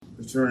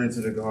We turn into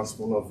the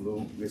Gospel of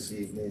Luke this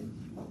evening.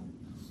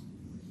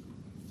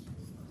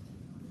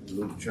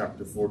 Luke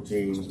chapter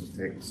 14, the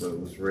text that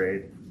was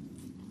read,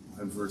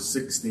 and verse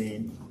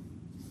 16,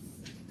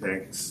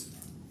 text.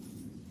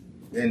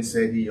 Then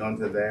said he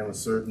unto them, a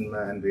certain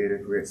man bade a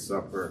great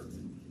supper,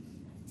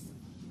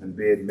 and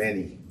bade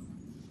many.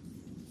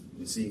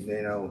 This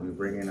evening I will be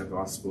bringing a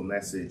gospel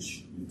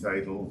message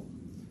entitled,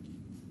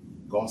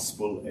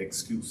 Gospel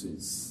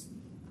Excuses.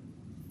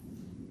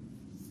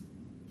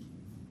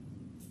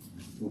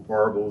 Two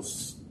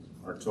parables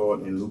are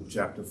taught in Luke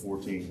chapter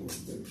 14.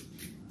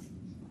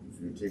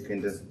 If you're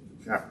taking the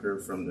chapter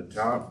from the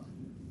top,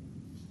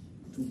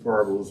 two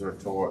parables are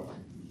taught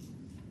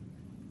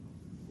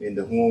in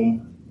the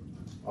home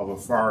of a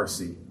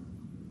Pharisee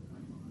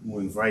who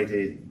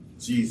invited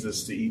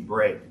Jesus to eat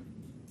bread.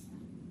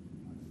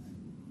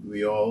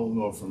 We all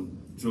know from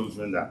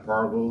children that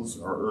parables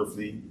are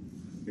earthly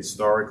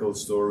historical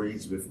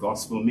stories with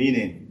gospel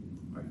meaning.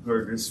 I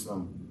heard this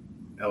from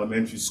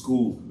elementary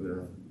school.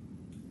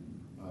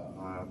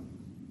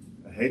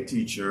 A head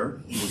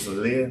teacher who was a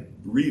lay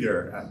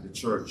reader at the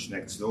church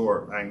next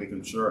door,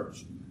 Anglican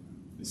church,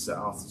 Mr.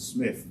 Arthur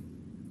Smith.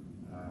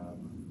 I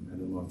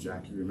don't know if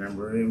Jackie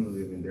remember him,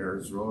 living there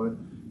as Road.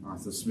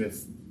 Arthur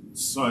Smith's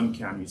son,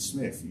 Cammy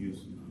Smith,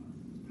 used to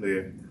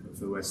play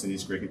for the West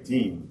Indies cricket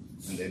team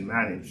and then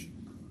manage.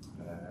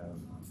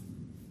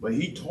 But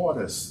he taught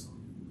us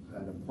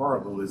that a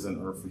parable is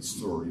an earthly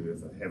story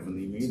with a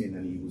heavenly meaning,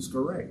 and he was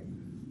correct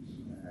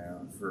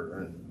for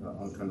an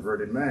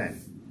unconverted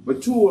man.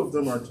 But two of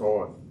them are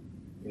taught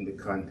in the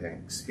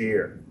context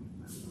here.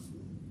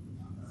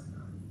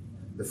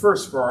 The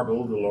first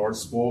parable the Lord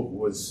spoke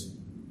was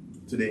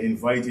to the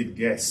invited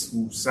guests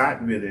who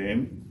sat with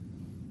him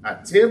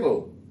at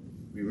table.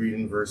 We read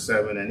in verse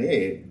 7 and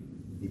 8,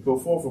 he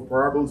put forth a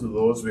parable to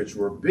those which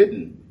were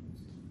bidden,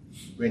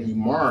 when he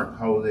marked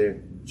how they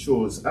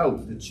chose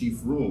out the chief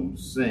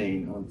rooms,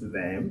 saying unto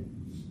them,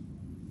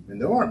 when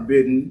thou art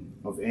bidden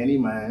of any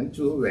man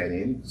to a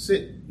wedding,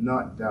 sit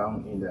not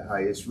down in the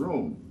highest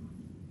room,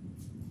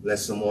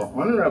 lest a more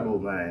honorable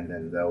man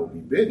than thou be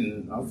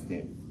bidden of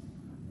him.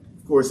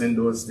 Of course, in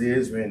those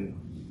days when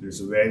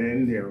there's a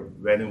wedding, their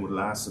wedding would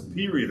last a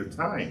period of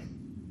time,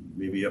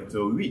 maybe up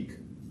to a week.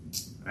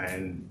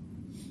 And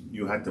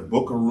you had to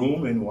book a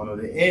room in one of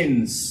the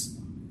inns.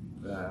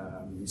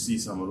 You see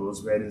some of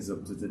those weddings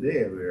up to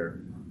today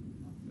where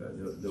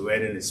the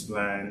wedding is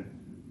planned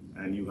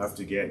and you have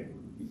to get,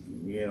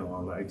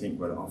 I think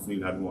quite often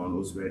you had one of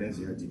those weddings,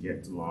 you had to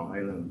get to Long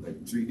Island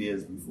like 3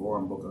 days before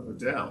and book a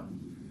hotel.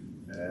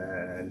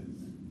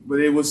 But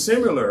it was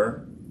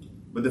similar,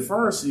 but the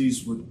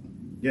Pharisees would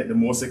get the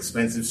most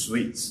expensive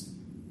suites,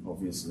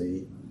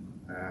 obviously.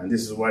 And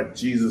this is what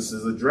Jesus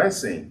is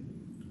addressing.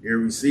 Here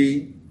we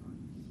see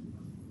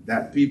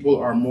that people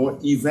are more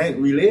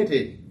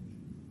event-related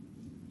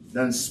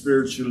than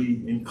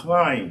spiritually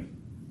inclined.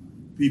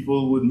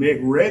 People would make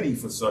ready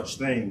for such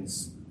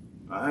things.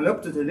 And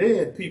up to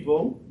today,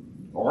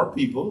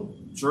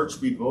 church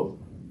people,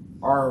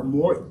 are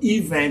more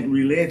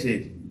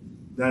event-related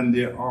than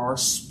they are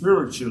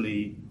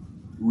spiritually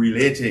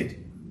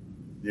related.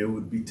 They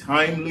would be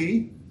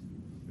timely.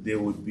 They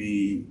would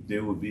be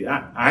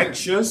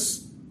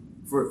anxious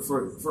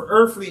for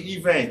earthly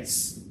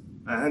events.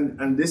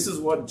 And this is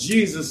what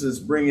Jesus is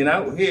bringing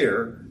out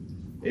here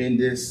in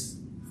this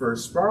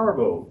first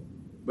parable.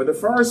 But the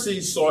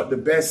Pharisees sought the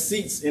best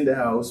seats in the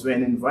house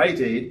when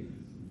invited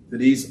to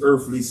these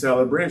earthly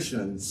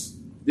celebrations.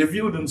 They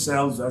viewed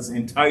themselves as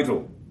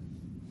entitled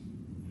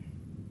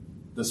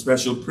to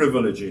special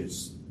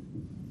privileges.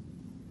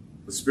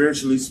 But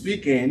spiritually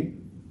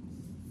speaking,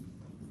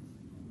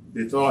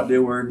 they thought they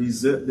were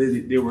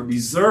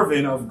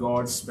deserving of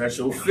God's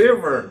special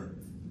favor.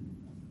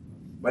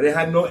 But they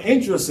had no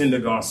interest in the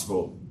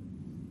gospel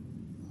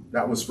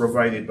that was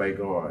provided by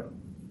God.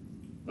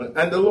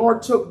 And the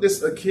Lord took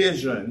this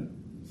occasion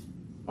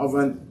of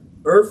an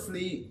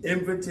earthly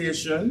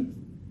invitation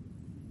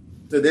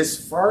to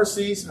this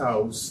Pharisee's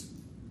house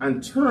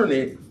and turned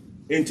it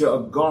into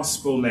a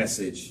gospel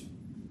message.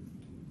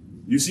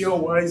 You see how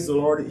wise the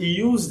Lord, he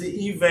used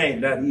the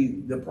event,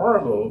 the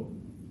parable,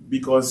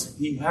 because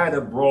he had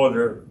a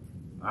broader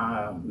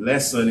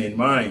lesson in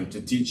mind to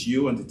teach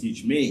you and to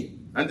teach me,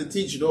 and to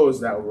teach those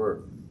that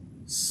were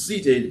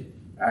seated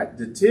at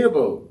the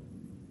table.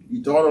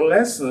 He taught a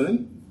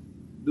lesson.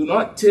 Do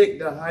not take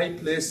the high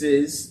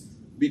places,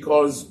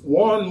 because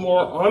one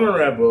more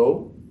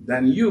honorable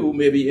than you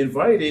may be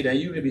invited and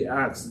you may be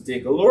asked to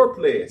take a lower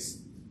place.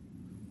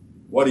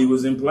 What he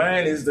was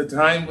implying is the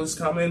time was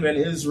coming when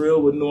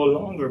Israel would no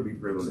longer be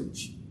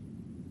privileged.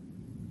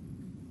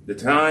 The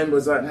time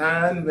was at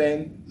hand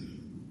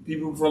when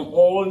people from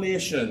all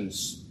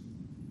nations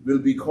will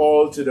be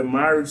called to the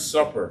marriage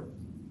supper.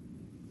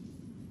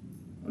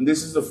 And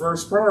this is the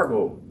first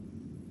parable.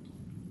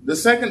 The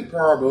second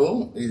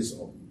parable is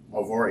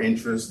of our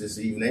interest this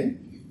evening,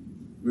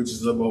 which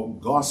is about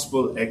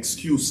gospel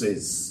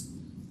excuses.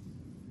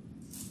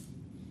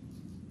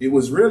 It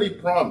was really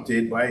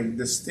prompted by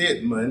the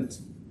statement,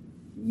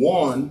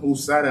 one who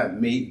sat at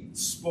meat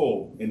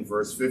spoke in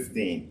verse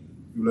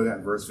 15. You look at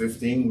verse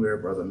 15 where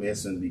Brother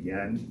Mason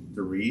began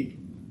to read.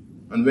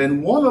 And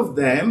when one of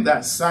them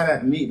that sat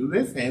at meat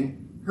with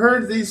him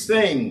heard these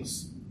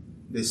things,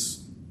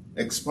 this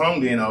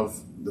expounding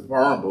of the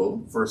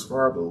parable, first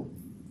parable,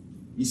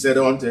 he said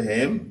unto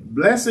him,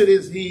 Blessed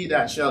is he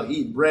that shall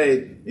eat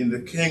bread in the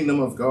kingdom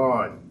of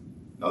God.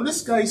 Now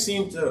this guy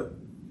seemed to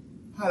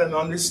have an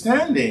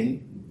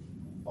understanding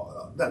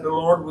that the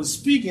Lord was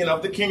speaking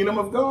of the kingdom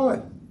of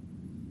God.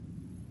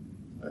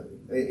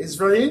 It's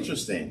very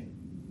interesting.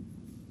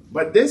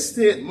 But this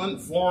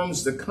statement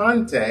forms the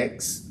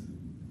context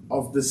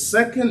of the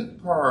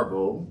second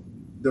parable,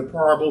 the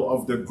parable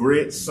of the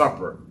Great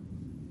Supper.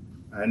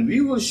 And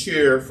we will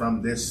share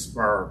from this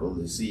parable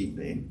this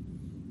evening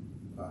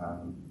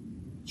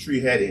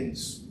three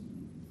headings.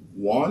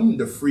 One,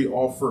 the free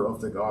offer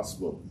of the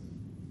gospel.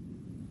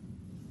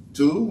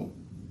 Two,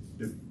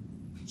 the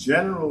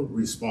general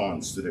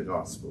response to the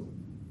gospel.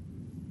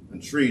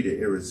 And three, the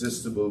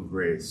irresistible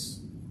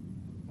grace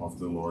of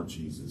the Lord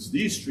Jesus.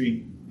 These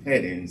three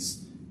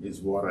headings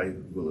is what I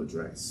will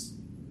address.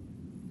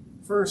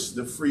 First,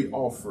 the free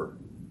offer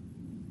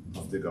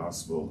of the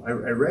gospel. I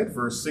read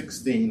verse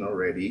 16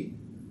 already,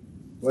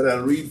 but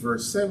I'll read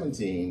verse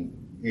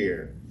 17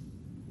 here,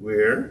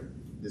 where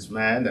this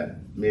man that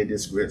made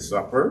this great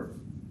supper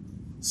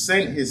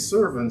sent his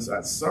servants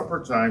at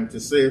supper time to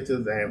say to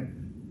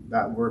them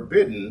that were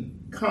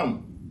bidden,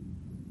 Come,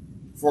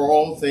 for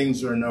all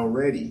things are now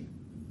ready.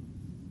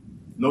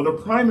 Now, the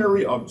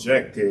primary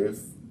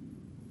objective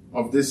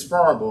of this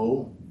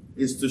parable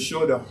is to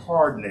show the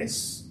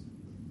hardness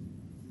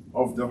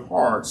of the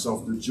hearts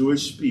of the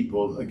Jewish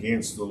people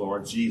against the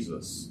Lord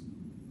Jesus.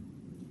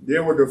 They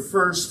were the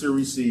first to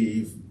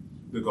receive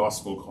the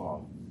gospel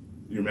call.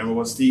 You remember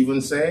what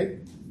Stephen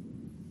said?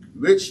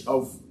 Which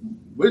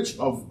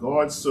of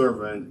God's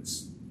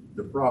servants,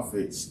 the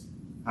prophets,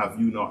 have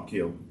you not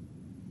killed?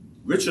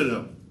 Which of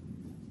them?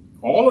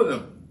 All of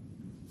them.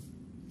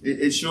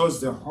 It shows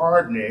the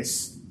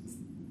hardness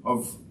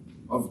of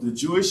the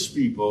Jewish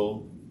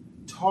people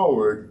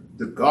toward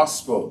the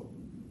gospel.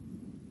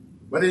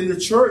 But in the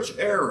church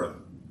era,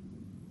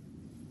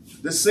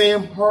 the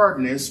same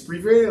hardness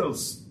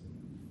prevails.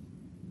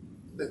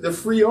 The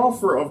free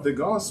offer of the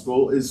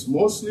gospel is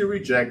mostly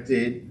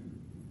rejected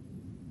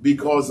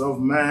because of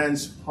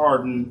man's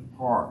hardened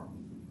heart.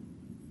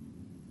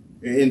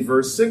 In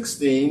verse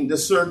 16, the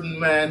certain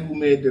man who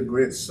made the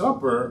great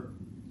supper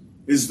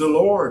is the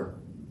Lord.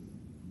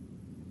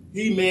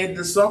 He made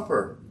the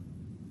supper.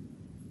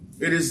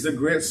 It is the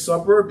great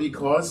supper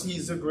because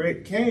he's a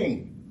great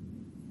king.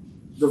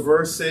 The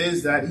verse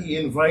says that he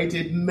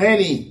invited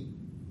many.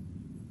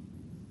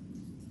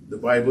 The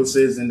Bible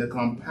says in the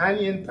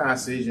companion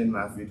passage in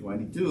Matthew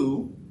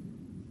 22,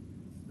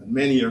 that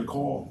many are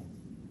called,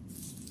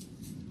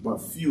 but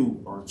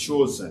few are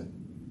chosen.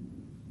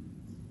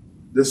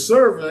 The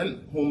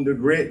servant whom the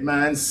great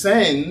man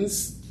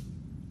sends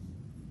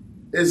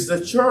is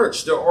the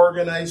church, the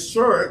organized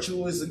church,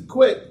 who is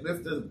equipped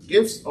with the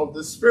gifts of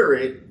the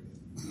Spirit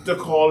to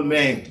call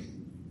men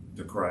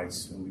to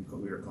Christ. And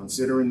we are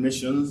considering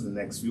missions the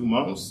next few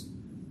months,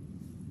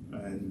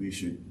 and we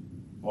should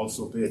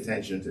also pay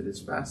attention to this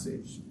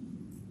passage.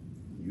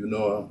 You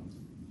know,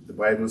 the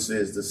Bible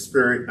says the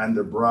Spirit and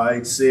the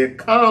bride say,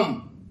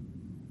 Come.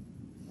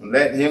 And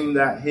let him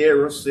that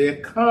heareth say,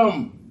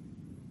 Come.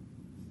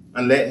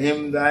 And let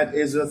him that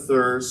is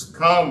athirst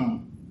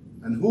come.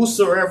 And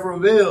whosoever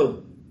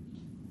will,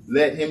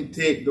 let him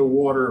take the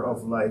water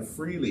of life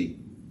freely.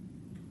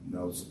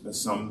 Now,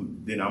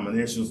 some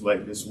denominations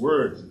like this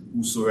word,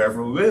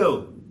 whosoever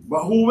will.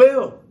 But who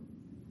will?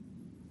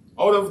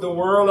 Out of the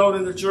world, out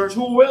of the church,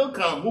 who will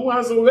come? Who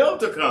has a will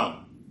to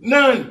come?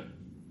 None.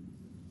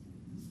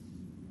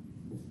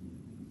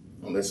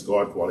 Unless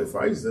God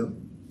qualifies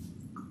them.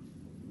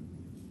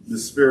 The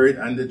Spirit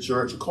and the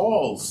church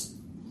calls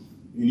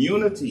in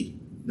unity.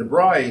 The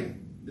bride,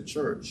 the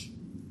church.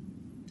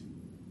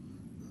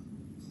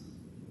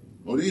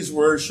 Well, these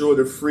words show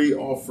the free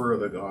offer of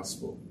the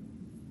gospel.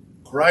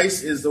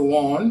 Christ is the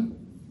one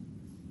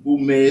who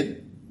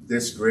made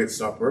this great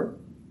supper.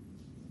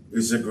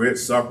 It's a great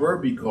supper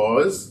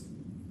because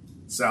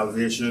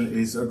salvation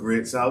is a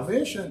great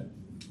salvation.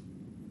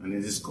 And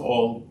it is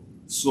called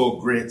so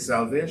great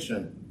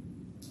salvation.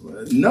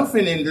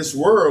 Nothing in this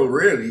world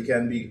really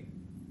can be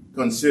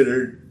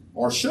considered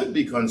or should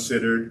be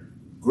considered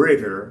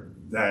greater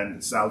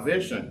than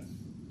salvation.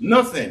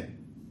 Nothing.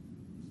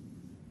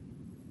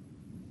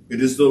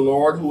 It is the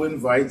Lord who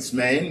invites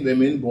men,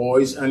 women,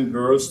 boys, and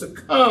girls to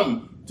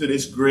come to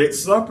this great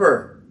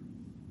supper.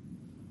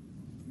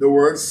 The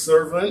word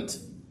servant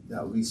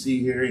that we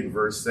see here in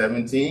verse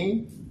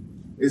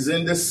 17 is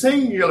in the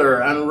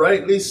singular, and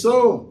rightly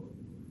so.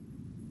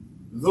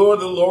 Though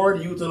the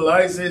Lord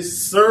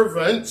utilizes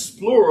servants,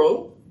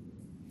 plural,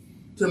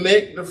 to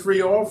make the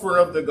free offer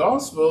of the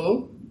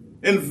gospel,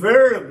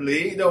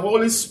 invariably the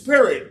Holy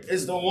Spirit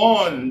is the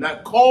one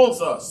that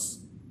calls us.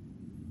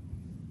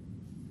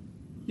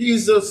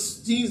 He's the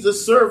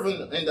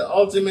servant in the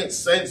ultimate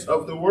sense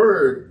of the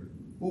word.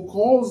 who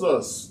calls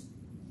us.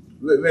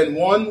 When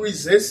one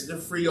resists the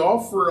free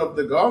offer of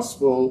the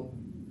gospel,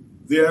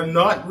 they are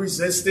not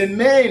resisting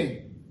men.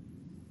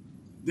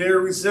 They're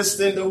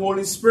resisting the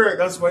Holy Spirit.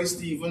 That's why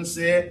Stephen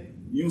said,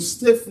 you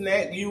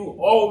stiff-necked, you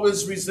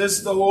always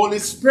resist the Holy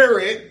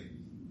Spirit,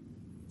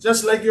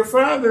 just like your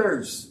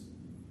fathers.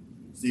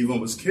 Stephen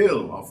was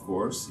killed, of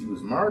course. He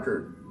was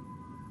martyred.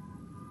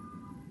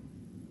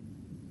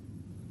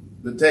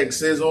 The text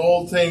says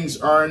all things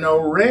are now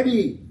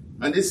ready.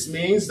 And this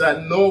means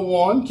that no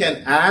one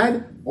can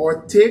add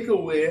or take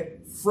away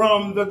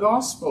from the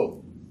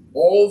gospel.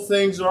 All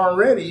things are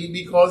ready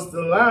because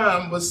the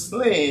Lamb was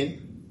slain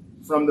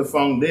from the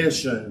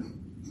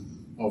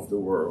foundation of the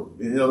world.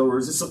 In other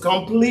words, it's a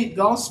complete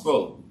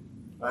gospel.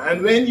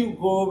 And when you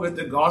go with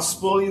the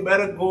gospel, you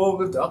better go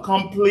with a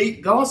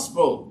complete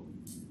gospel.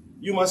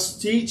 You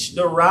must teach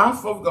the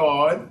wrath of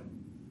God,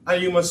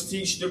 and you must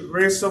teach the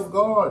grace of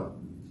God.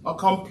 A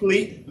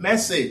complete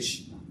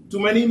message. Too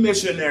many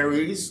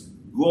missionaries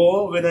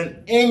go with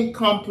an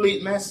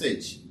incomplete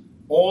message.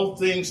 All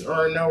things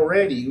are now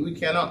ready. We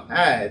cannot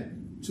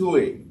add to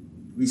it.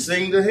 We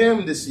sing the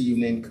hymn this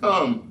evening,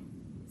 come,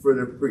 for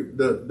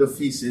the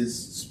feast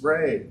is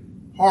spread.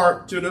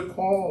 Hark to the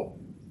call.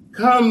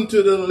 Come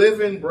to the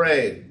living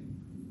bread,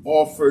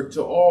 offered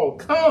to all.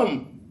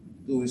 Come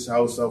to his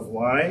house of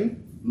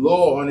wine.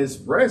 Lo, on his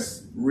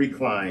breast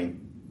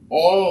recline.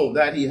 All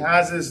that he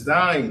has is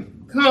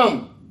thine.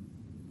 Come,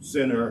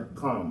 sinner,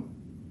 come.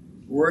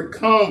 Word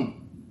come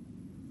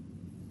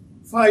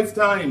 5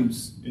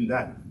 times in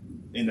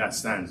that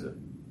stanza.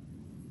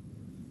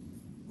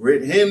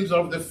 Great hymns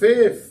of the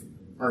faith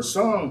are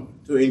sung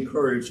to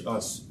encourage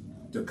us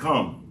to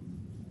come.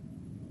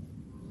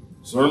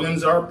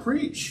 Sermons are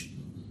preached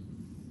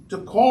to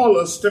call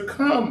us to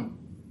come.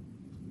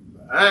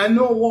 And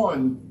no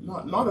one,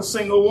 not a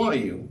single one of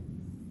you,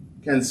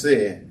 can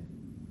say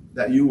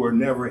that you were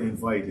never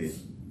invited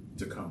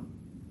to come.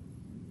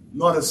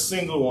 Not a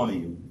single one of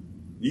you.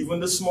 Even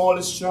the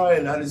smallest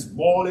child that is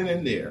bawling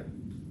in there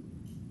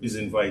is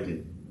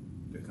invited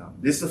to come.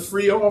 This is a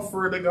free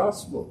offer of the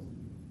gospel.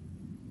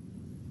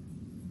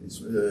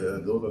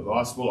 Though the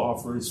gospel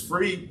offer is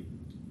free,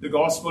 the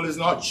gospel is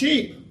not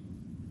cheap.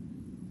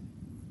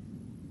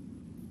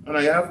 And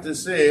I have to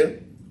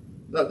say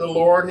that the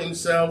Lord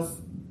himself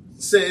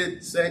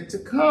said to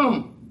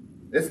come.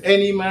 If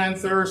any man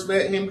thirst,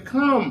 let him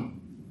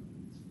come.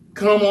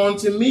 Come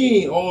unto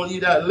me, all ye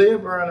that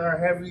labor and are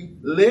heavy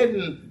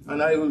laden,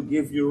 and I will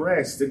give you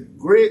rest. The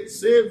great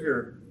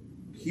Savior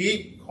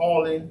keep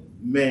calling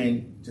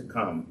men to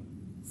come.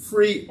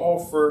 Free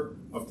offer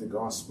of the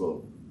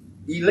gospel.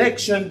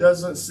 Election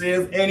doesn't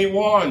save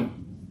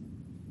anyone.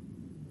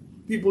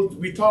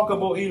 We talk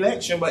about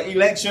election, but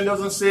election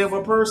doesn't save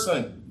a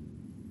person.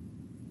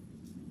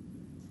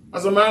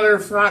 As a matter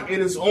of fact, it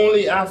is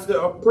only after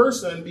a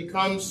person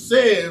becomes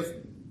saved,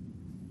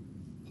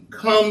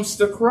 comes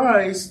to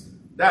Christ,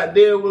 that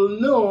they will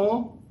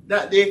know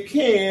that they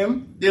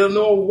came, they'll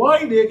know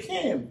why they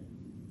came.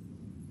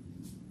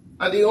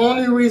 And the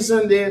only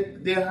reason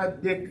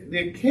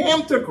they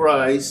came to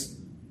Christ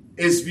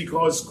is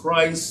because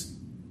Christ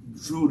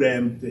drew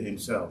them to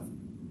himself.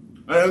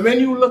 And when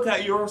you look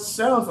at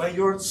yourself and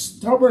your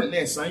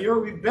stubbornness and your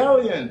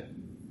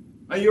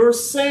rebellion and your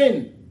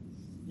sin,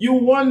 you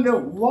wonder,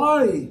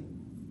 why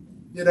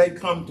did I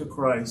come to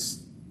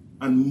Christ?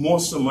 And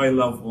most of my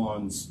loved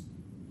ones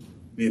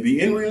may be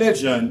in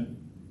religion,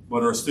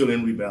 but are still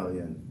in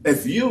rebellion.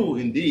 If you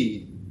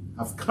indeed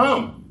have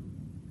come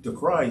to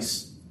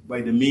Christ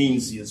by the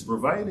means he has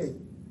provided,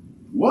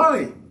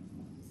 why?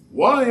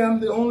 Why am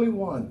the only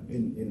one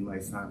in my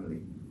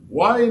family?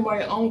 Why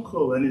my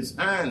uncle and his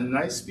aunt,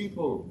 nice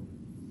people,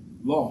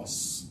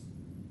 lost?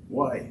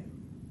 Why?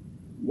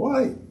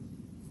 Why?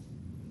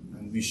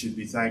 And we should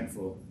be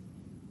thankful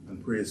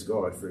and praise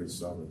God for his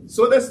sovereignty.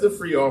 So that's the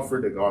free offer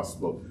of the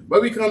gospel.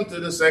 But we come to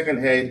the second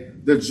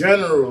head, the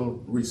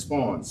general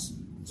response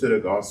to the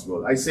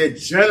gospel. I said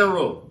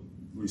general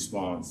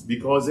response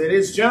because it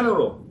is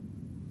general.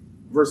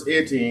 Verse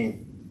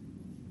 18,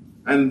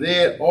 and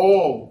they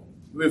all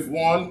with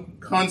one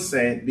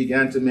consent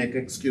began to make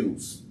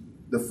excuse.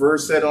 The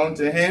first said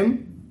unto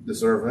him, the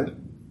servant,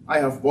 I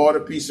have bought a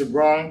piece of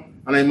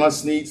ground, and I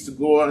must needs to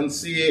go and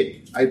see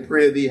it. I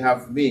pray thee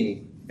have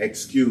me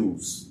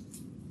excused.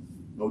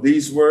 Now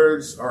these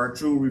words are a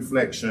true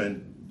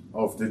reflection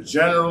of the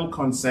general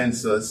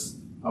consensus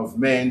of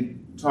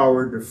men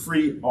toward the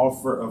free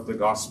offer of the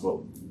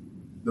gospel.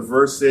 The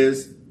verse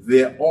says,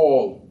 they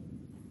all,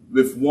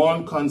 with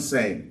one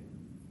consent,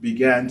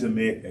 began to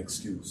make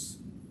excuse.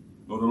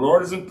 Now the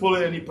Lord isn't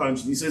pulling any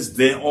punches. He says,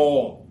 they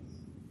all,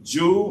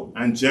 Jew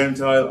and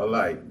Gentile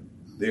alike,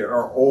 they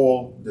are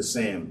all the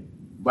same.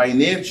 By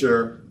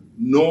nature,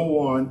 no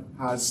one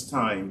has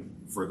time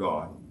for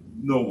God.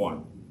 No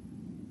one.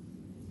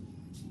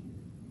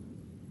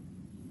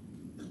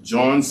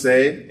 John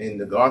said in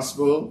the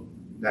gospel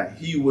that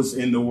he was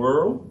in the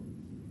world,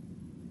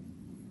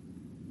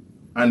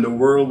 and the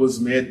world was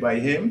made by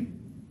him,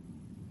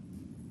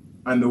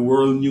 and the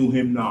world knew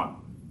him not.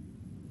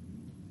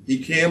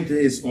 He came to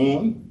his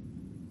own,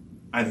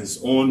 and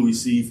his own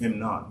receive him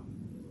not.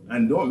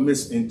 And don't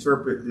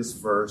misinterpret this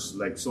verse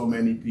like so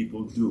many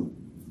people do,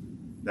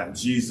 that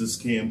Jesus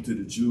came to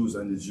the Jews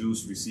and the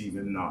Jews receive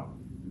him not.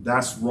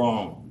 That's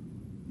wrong.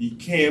 He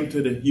came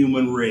to the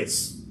human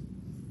race,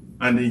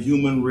 and the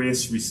human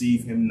race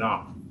received him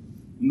not.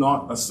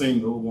 Not a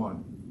single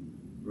one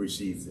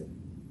received him.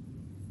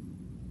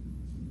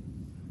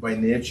 By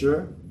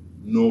nature,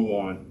 no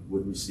one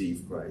would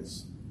receive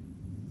Christ.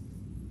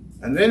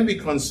 And then we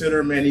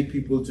consider many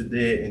people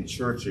today in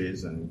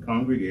churches and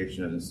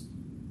congregations.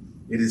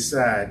 It is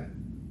sad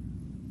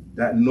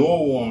that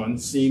no one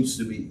seems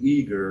to be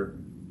eager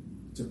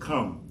to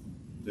come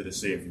to the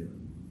Savior.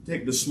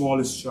 Take the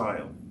smallest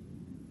child.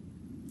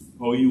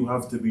 How you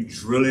have to be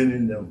drilling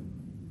in them.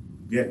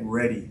 Get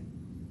ready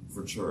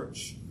for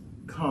church.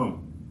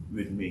 Come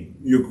with me.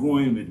 You're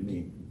going with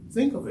me.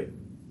 Think of it.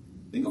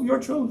 Think of your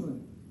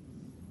children.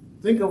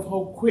 Think of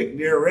how quick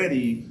they're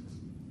ready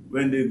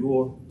when they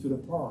go to the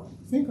park.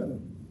 Think of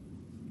them.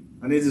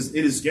 And it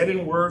is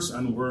getting worse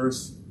and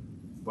worse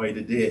by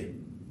the day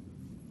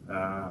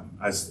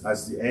as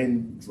the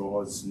end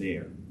draws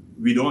near.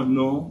 We don't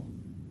know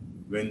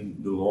when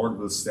the Lord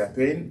will step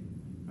in.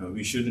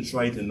 We shouldn't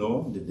try to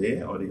know the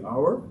day or the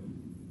hour,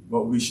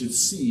 but we should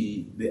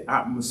see the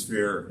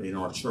atmosphere in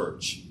our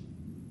church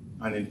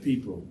and in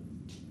people,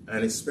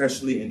 and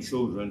especially in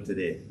children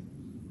today.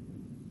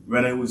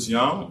 When I was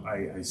young,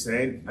 I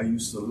said I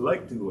used to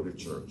like to go to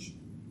church,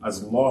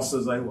 as lost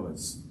as I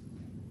was.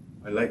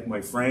 I liked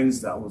my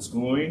friends that was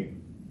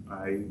going.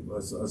 I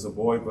was, as a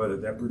boy, Brother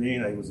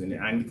Depperdine, I was in the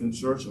Anglican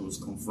church. I was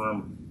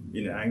confirmed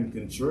in the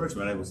Anglican church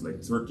when I was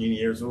like 13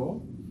 years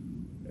old.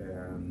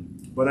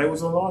 But I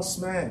was a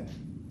lost man.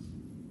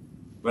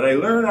 But I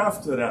learned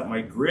after that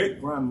my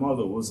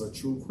great-grandmother was a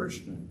true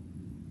Christian.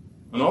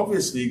 And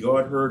obviously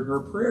God heard her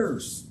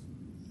prayers.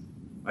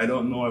 I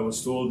don't know, I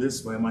was told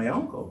this by my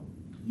uncle.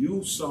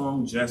 You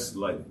sung just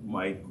like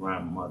my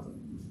grandmother.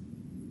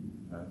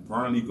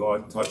 Apparently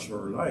God touched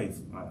her life.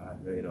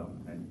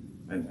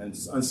 And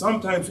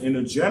sometimes in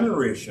a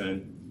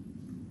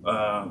generation,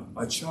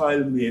 a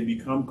child may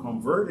become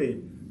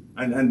converted.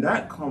 And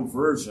that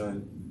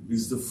conversion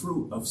is the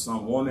fruit of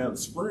someone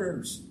else's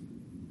prayers.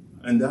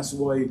 And that's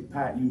why,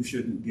 Pat, you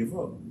shouldn't give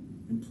up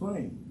in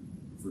praying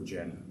for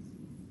Jenna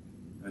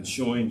and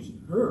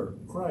showing her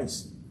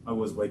Christ. I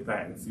was by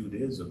Pat a few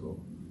days ago.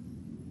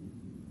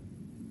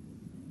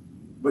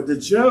 But the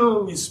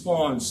general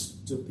response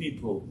to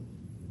people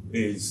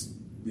is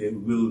they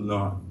will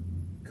not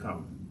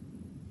come.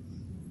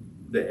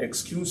 The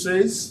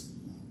excuses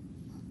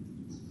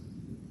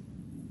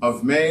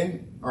of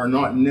men are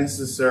not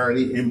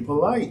necessarily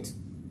impolite.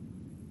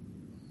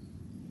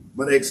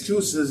 But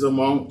excuses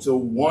amount to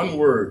one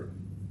word,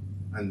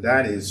 and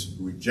that is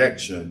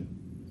rejection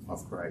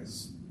of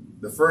Christ.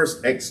 The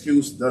first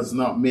excuse does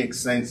not make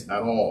sense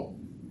at all.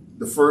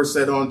 The first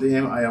said unto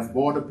him, I have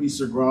bought a piece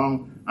of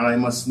ground, and I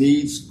must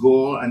needs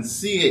go and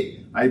see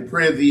it. I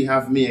pray thee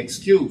have me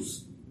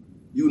excuse.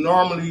 You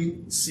normally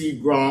see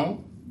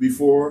ground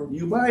before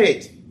you buy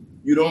it.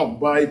 You don't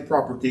buy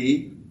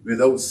property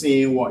without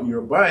seeing what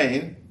you're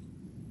buying.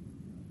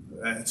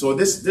 So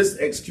this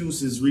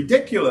excuse is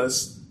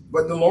ridiculous.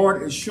 But the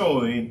Lord is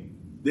showing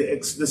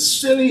the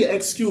silly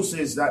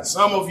excuses that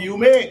some of you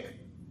make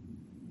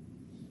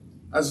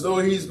as though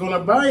he's going to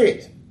buy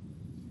it.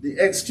 The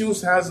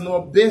excuse has no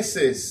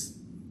basis.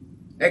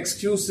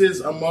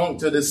 Excuses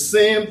amount to the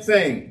same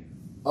thing,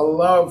 a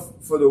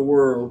love for the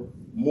world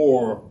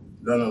more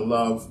than a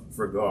love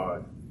for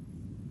God.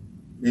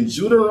 In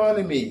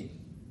Deuteronomy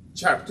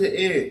chapter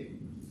 8,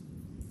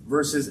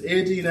 verses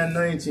 18 and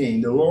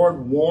 19, the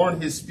Lord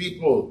warned his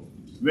people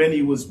when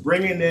he was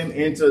bringing them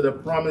into the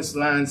promised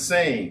land,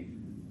 saying,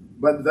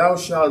 But thou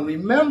shalt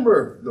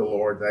remember the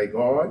Lord thy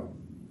God,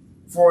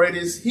 for it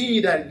is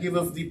he that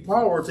giveth thee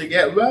power to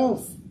get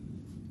wealth,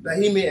 that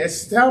he may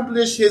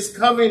establish his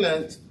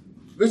covenant,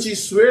 which he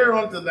sware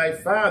unto thy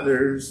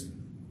fathers,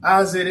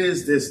 as it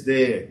is this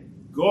day.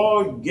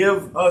 God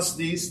give us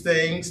these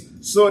things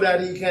so that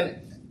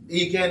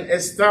he can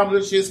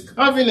establish his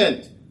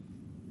covenant.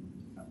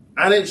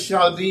 And it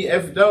shall be,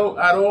 if thou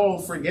at all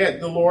forget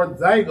the Lord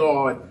thy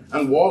God,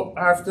 and walk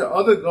after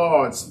other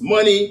gods,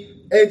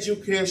 money,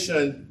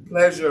 education,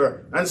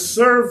 pleasure, and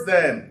serve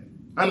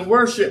them, and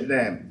worship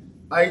them,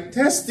 I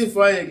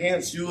testify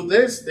against you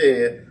this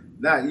day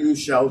that you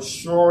shall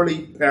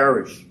surely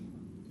perish.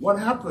 What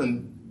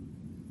happened?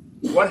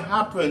 What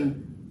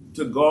happened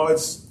to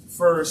God's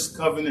first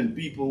covenant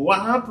people?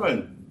 What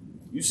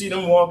happened? You see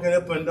them walking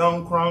up and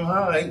down Crown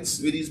Heights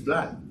with these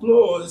black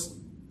clothes,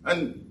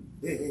 and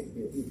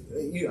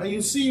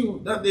you see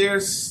that they're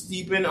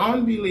steep in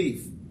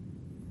unbelief.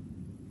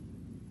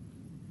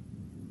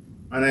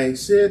 And I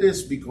say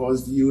this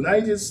because the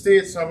United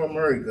States of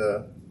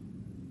America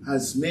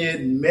has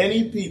made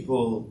many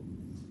people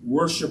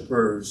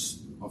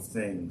worshipers of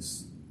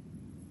things.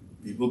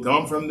 People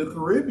come from the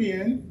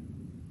Caribbean,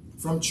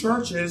 from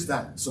churches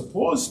that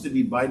supposed to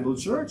be Bible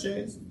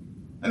churches,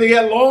 and they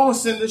get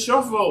lost in the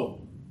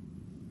shuffle.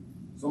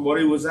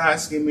 Somebody was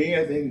asking me,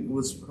 I think it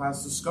was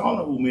Pastor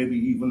Scholar who may be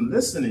even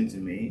listening to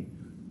me,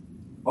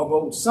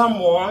 about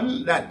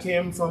someone that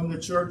came from the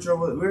church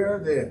over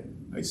there.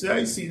 I said,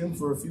 I see them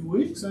for a few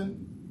weeks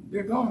and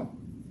they're gone.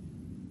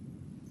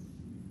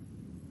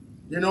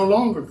 They're no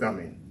longer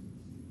coming.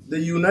 The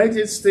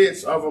United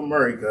States of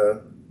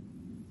America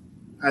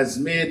has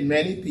made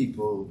many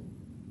people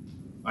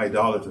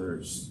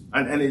idolaters.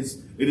 And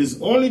it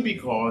is only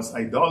because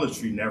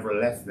idolatry never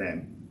left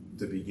them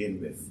to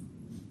begin with.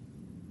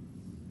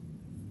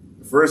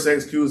 The first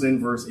excuse in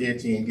verse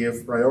 18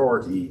 gave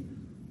priority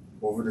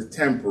over the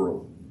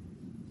temporal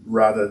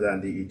rather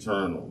than the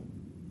eternal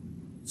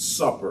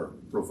supper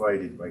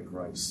provided by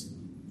Christ.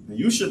 And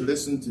you should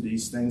listen to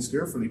these things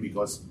carefully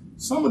because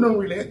some of them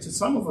relate to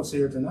some of us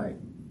here tonight.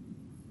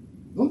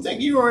 Don't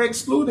think you are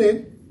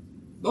excluded.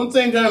 Don't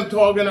think I'm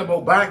talking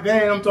about back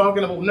then. I'm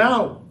talking about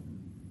now.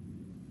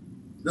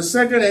 The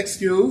second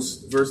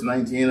excuse, verse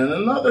 19, and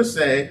another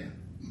say,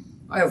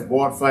 I have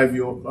bought 5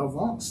 yoke of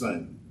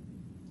oxen,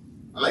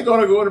 and I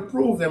gotta go to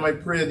prove them. I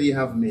pray thee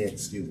have me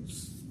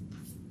excuse.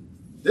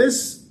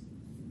 This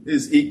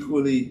is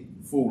equally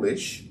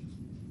foolish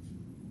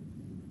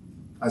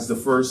as the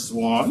first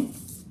one.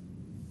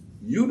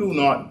 You do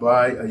not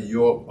buy a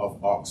yoke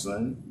of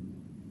oxen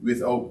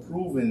without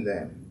proving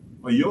them.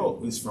 A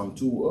yoke is from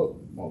 2 up,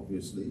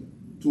 obviously,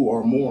 2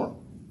 or more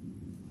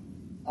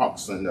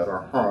oxen that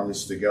are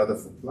harnessed together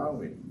for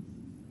plowing.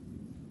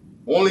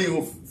 Only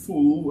a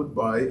fool would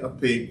buy a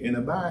pig in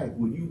a bag.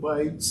 Would you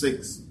buy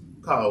 6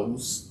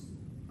 cows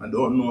and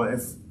don't know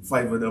if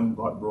 5 of them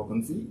got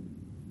broken feet?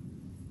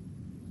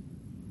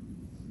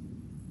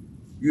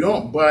 You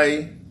don't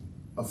buy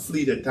a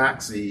fleet of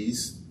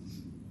taxis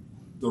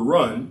to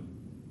run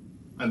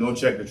and don't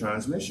check the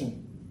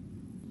transmission.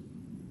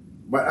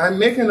 But I'm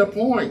making a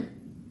point.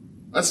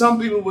 And some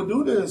people would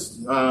do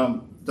this,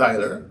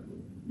 Tyler.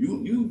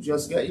 You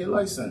just get your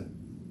license.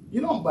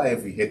 You don't buy a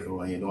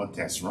vehicle and you don't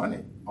test run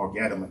it or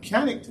get a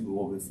mechanic to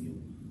go with you.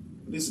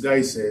 This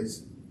guy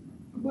says,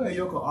 I buy a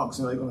yoke of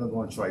oxen, I'm going to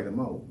go and try them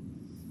out.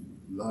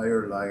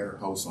 Liar, liar,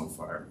 house on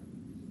fire.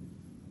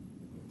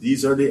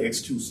 These are the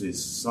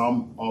excuses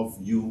some of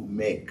you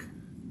make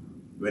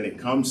when it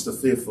comes to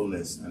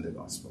faithfulness and the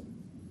gospel.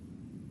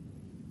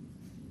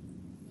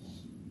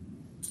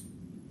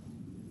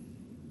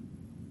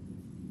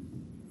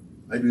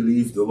 I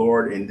believe the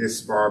Lord in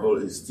this parable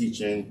is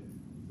teaching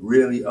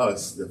really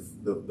us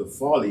the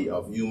folly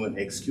of human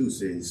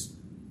excuses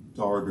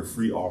toward the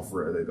free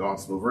offer of the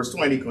gospel. Verse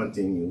 20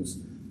 continues,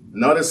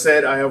 another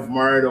said, I have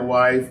married a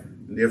wife,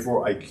 and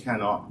therefore I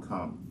cannot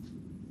come.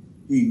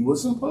 He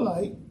wasn't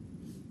polite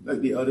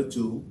like the other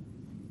two.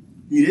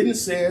 He didn't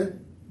say,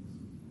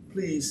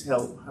 please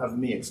help, have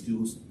me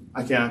excused.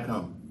 I can't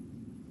come.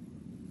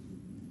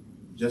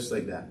 Just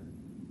like that.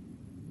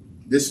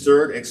 This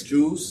third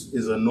excuse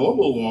is a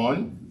noble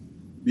one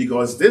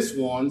because this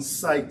one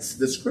cites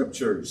the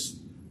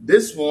scriptures.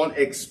 This one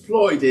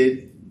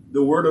exploited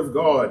the word of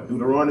God.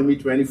 Deuteronomy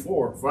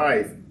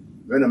 24:5.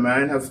 When a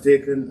man have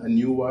taken a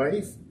new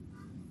wife,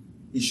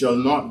 he shall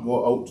not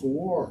go out to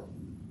war.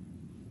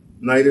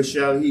 Neither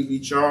shall he be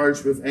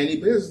charged with any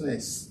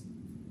business,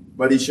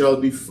 but he shall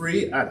be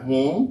free at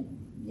home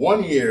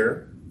 1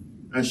 year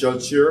and shall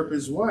cheer up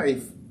his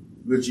wife,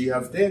 which he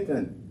have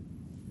taken.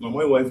 Now,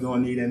 my wife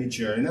don't need any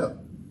cheering up.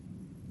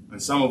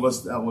 And some of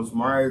us that was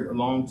married a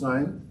long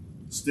time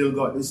still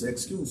got this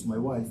excuse, my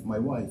wife, my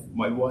wife,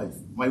 my wife,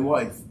 my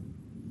wife.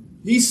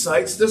 He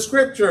cites the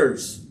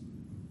scriptures.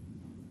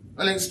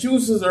 And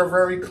excuses are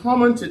very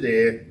common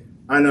today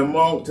and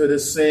amount to the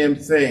same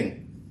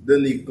thing, the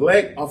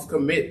neglect of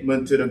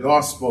commitment to the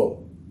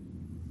gospel,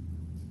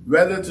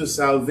 whether to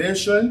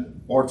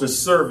salvation or to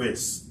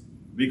service,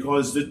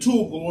 because the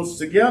two goes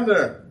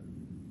together.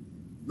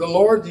 The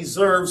Lord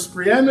deserves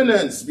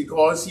preeminence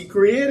because he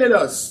created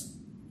us.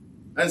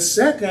 And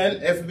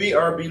second, if we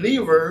are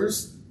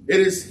believers, it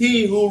is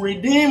he who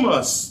redeemed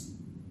us.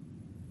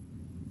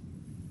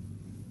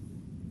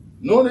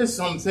 Notice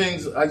some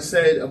things I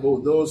said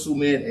about those who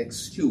made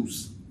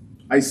excuse.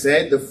 I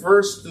said the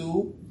first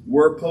two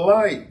were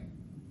polite.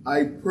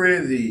 I pray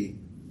thee,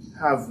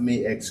 have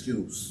me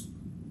excuse.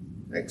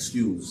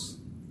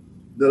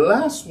 The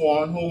last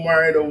one who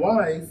married a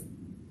wife,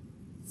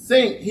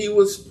 think he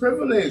was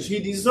privileged. He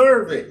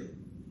deserved it.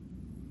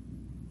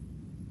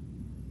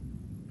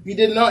 He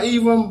did not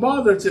even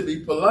bother to be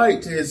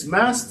polite to his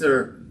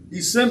master. He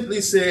simply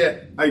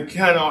said, I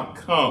cannot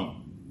come.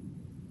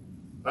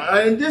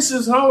 And this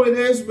is how it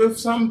is with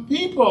some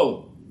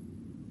people,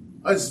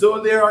 as though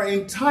they are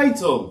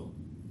entitled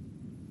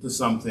to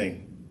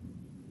something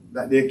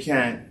that they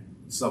can't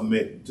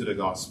submit to the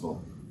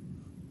gospel.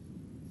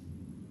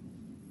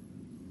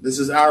 This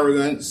is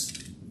arrogance,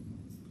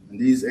 and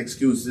these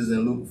excuses in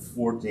Luke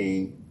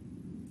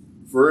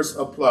 14 first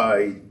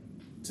applied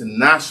to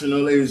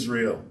national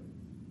Israel.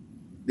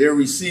 They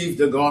received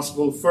the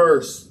gospel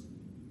first.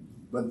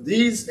 But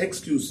these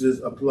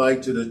excuses apply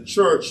to the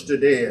church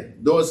today,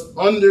 those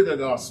under the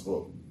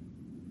gospel.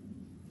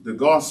 The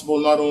gospel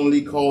not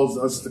only calls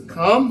us to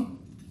come,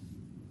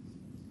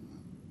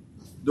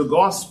 the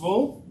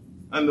gospel,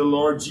 and the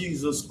Lord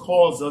Jesus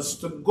calls us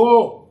to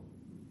go,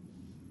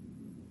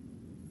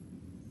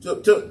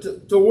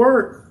 to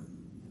work,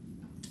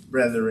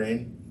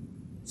 brethren.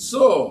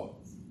 So,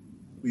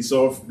 we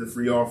saw the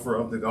free offer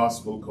of the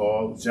gospel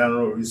call,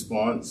 general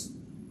response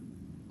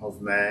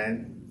of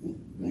man.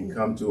 We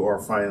come to our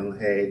final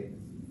head,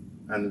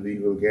 and we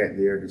will get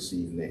there this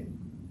evening.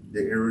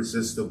 The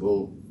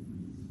irresistible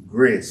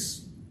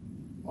grace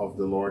of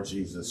the Lord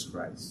Jesus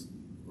Christ.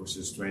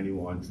 Verses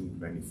 21 through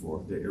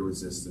 24, the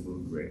irresistible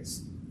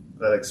grace.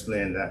 I'll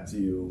explain that to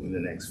you in the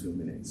next few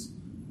minutes.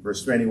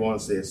 Verse 21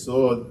 says,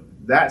 so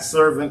that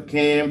servant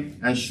came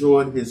and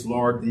showed his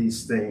Lord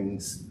these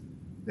things.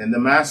 Then the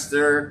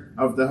master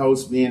of the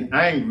house, being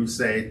angry,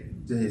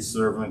 said to his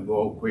servant,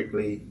 go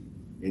quickly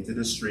into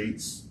the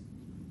streets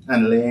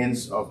and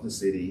lanes of the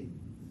city,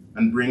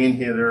 and bring in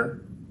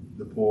hither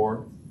the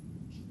poor,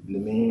 and the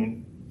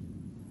mean,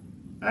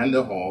 and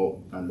the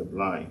halt, and the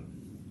blind.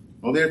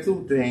 Well, there are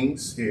two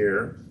things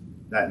here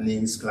that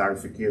needs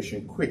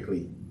clarification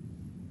quickly.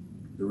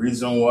 The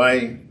reason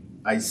why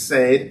I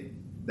said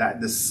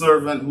that the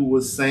servant who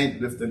was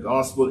sent with the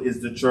gospel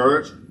is the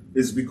church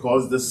is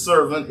because the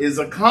servant is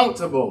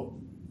accountable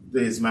to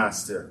his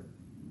master.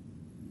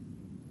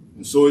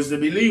 And so is the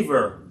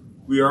believer.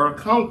 We are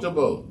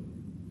accountable.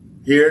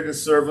 Here the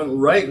servant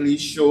rightly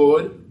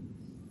showed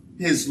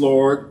his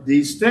Lord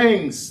these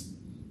things.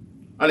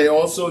 And they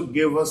also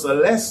give us a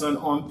lesson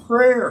on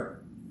prayer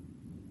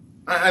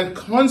and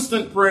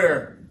constant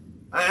prayer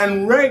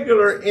and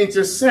regular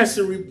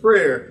intercessory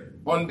prayer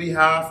on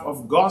behalf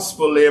of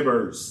gospel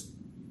laborers.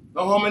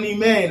 Now, how many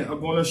men are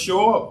going to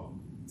show up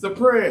to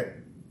pray?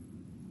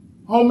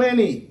 How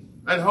many?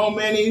 And how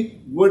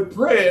many would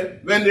pray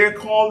when they're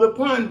called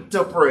upon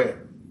to pray?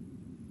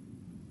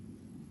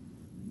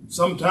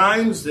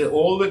 Sometimes the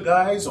older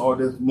guys or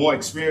the more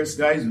experienced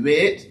guys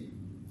wait,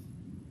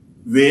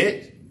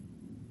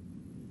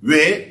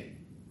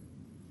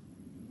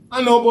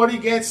 and nobody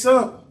gets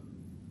up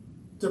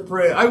to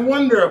pray. I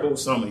wonder about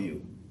some of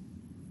you.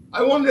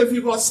 I wonder if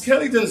you've got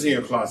skeletons in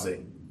your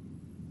closet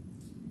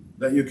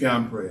that you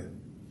can't pray.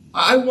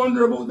 I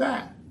wonder about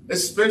that,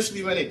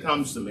 especially when it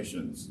comes to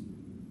missions.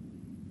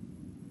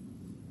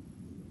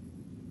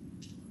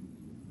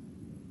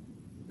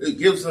 It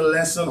gives a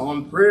lesson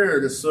on prayer.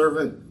 The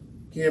servant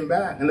came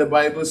back, and the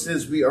Bible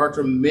says we are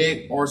to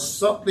make our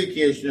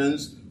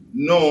supplications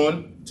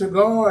known to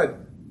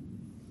God.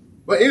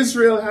 But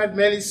Israel had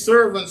many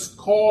servants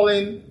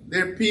calling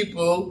their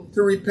people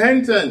to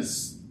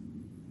repentance.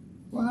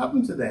 What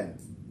happened to them?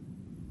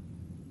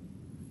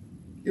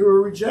 They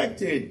were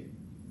rejected.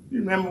 You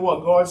remember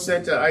what God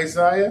said to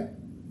Isaiah?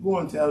 Go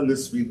and tell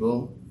this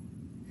people,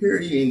 hear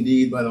ye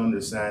indeed, but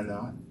understand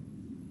not.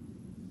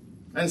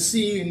 And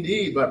see ye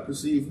indeed, but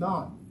perceive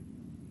not.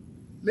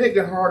 Make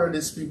the heart of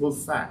this people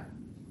fat.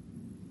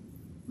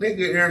 Make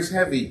their ears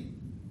heavy.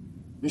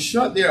 And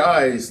shut their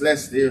eyes,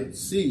 lest they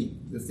see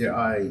with their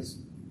eyes,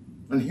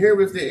 and hear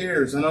with their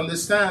ears, and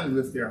understand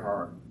with their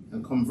heart,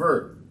 and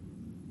convert,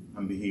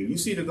 and be healed. You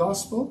see the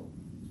gospel?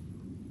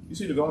 You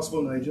see the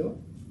gospel, Nigel?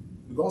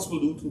 The gospel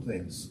do two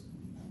things.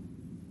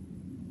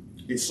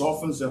 It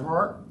softens the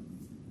heart,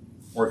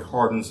 or it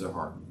hardens the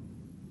heart.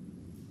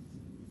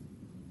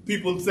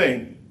 People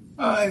think,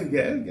 I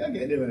get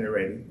them when they're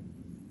ready.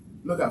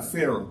 Look at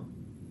Pharaoh.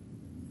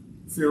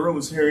 Pharaoh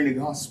was hearing the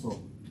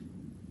gospel.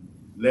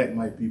 Let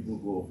my people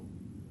go.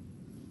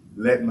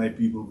 Let my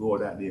people go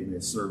that they may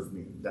serve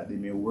me, that they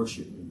may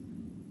worship me.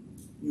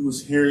 He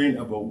was hearing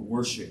about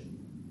worship.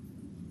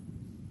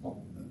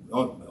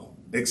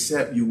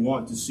 Except you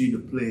want to see the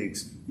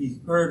plagues. He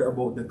heard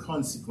about the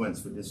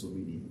consequence for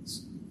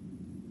disobedience.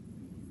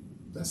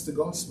 That's the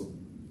gospel.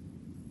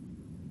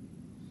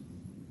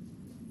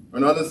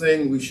 Another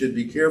thing we should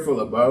be careful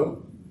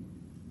about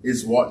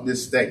is what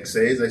this text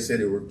says. I said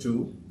there were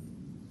two.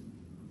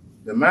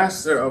 The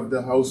master of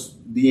the house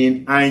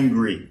being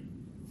angry.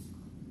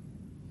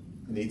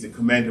 I need to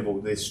comment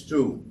about this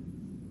too.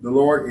 The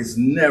Lord is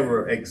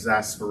never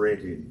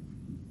exasperated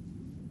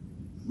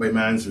by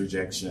man's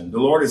rejection. The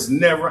Lord is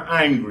never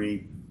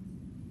angry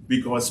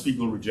because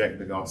people reject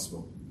the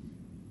gospel.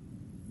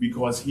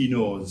 Because he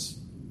knows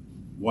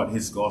what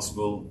his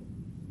gospel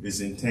is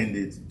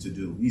intended to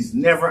do. He's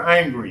never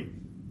angry.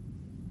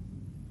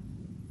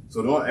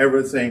 So don't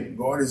ever think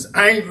God is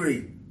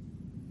angry.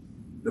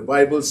 The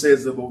Bible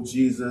says about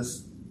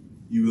Jesus,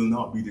 you will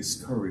not be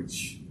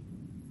discouraged.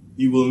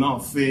 He will not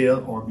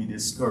fail or be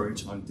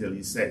discouraged until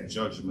he set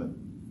judgment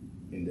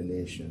in the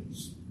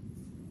nations.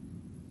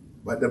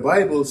 But the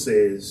Bible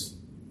says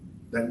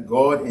that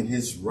God in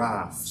his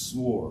wrath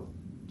swore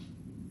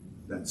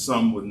that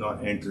some would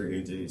not enter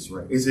into his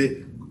wrath.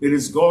 It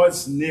is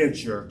God's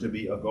nature to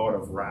be a God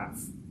of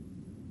wrath.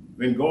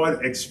 When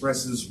God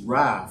expresses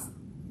wrath,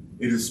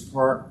 it is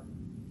part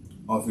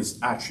of his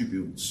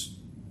attributes.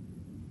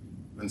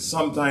 And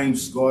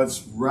sometimes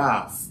God's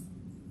wrath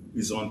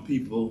is on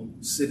people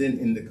sitting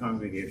in the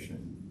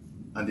congregation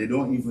and they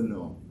don't even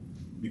know,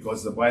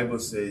 because the Bible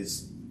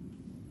says,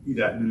 he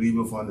that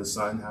believeth on the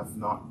Son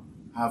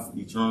have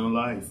eternal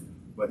life,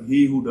 But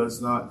he who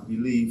does not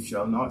believe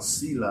shall not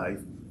see life,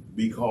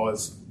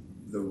 because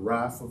the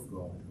wrath of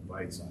God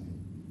abides on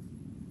him.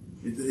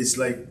 It's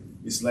like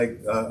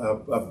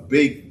a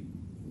big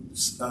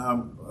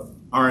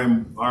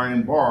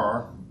iron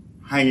bar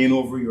hanging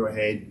over your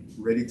head,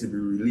 ready to be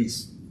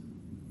released.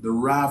 The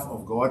wrath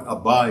of God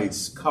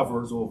abides,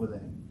 covers over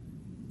them,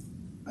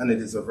 and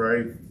it's a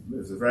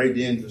very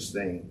dangerous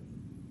thing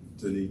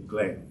to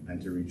neglect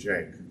and to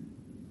reject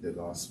the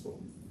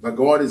gospel. But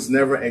God is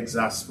never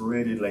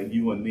exasperated like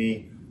you and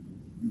me.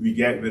 We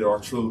get with our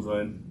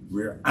children,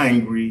 we're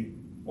angry,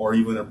 or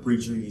even a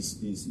preacher,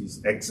 he's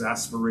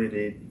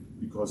exasperated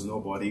because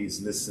nobody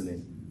is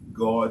listening.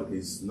 God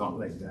is not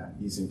like that.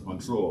 He's in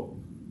control,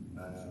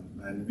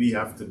 and we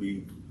have to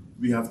be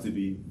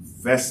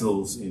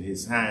vessels in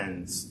His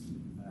hands,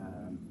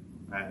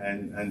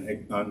 and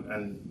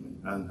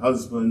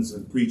husbands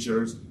and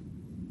preachers.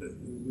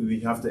 We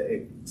have to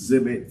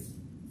exhibit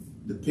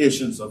the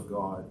patience of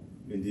God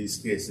in these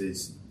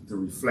cases to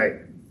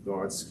reflect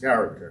God's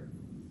character.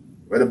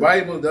 But the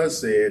Bible does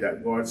say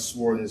that God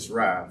swore in His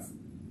wrath,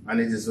 and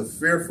it is a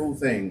fearful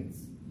thing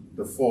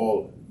to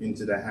fall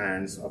into the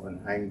hands of an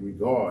angry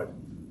God.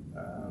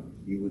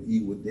 He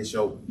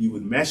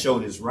would mesh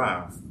out His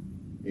wrath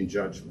in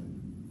judgment.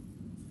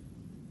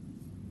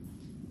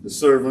 The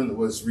servant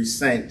was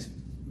resent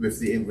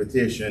with the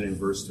invitation in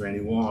verse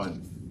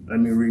 21. Let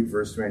me read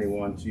verse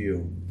 21 to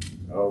you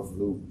of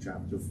Luke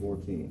chapter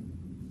 14.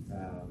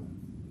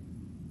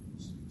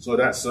 So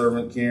that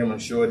servant came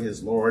and showed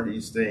his Lord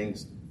these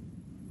things.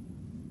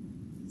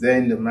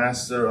 Then the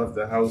master of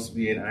the house,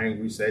 being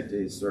angry, said to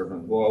his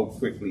servant, Go out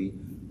quickly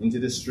into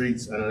the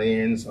streets and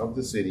lanes of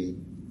the city,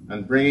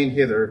 and bring in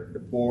hither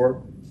the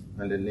poor,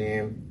 and the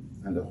lame,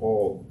 and the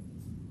halt,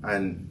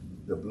 and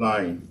the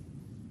blind.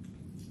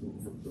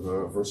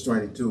 Verse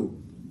 22.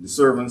 The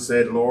servant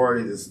said, Lord,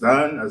 it is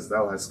done as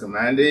thou hast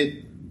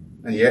commanded,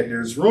 and yet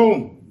there is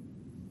room.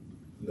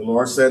 The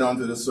Lord said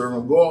unto the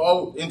servant, Go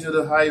out into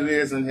the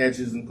highways and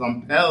hedges, and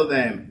compel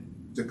them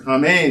to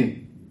come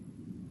in,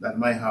 that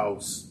my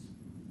house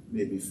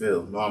may be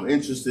filled. Now I'm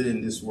interested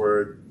in this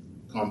word,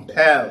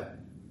 compel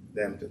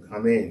them to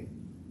come in.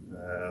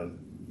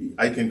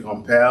 I can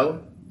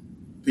compel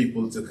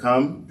people to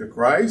come to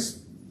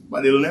Christ,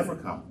 but they'll never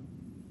come.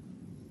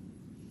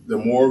 The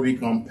more we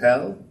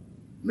compel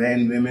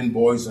men, women,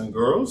 boys, and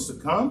girls to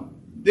come,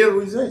 they'll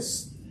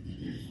resist.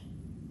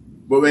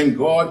 But when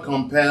God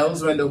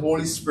compels, when the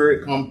Holy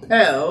Spirit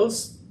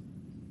compels,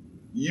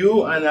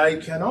 you and I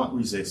cannot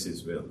resist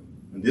His will.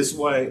 And this is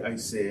why I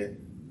say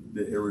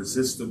the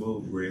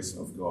irresistible grace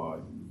of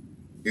God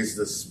is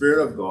the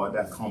Spirit of God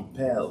that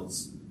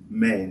compels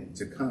men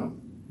to come.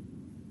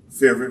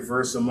 Favorite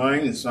verse of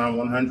mine in Psalm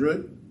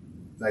 100,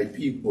 Thy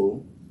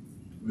people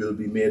will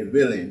be made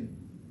willing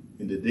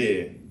in the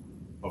day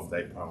of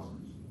Thy power.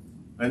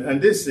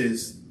 And this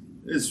is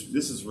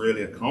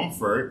really a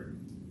comfort,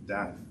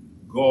 that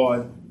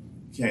God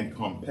can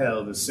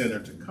compel the sinner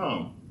to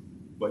come,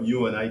 but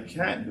you and I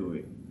can't do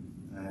it.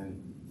 And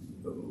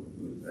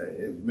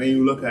when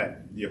you look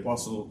at the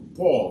Apostle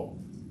Paul,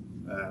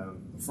 a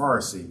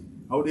Pharisee,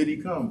 how did he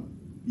come?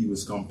 He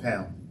was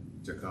compelled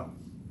to come.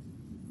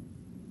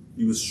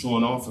 He was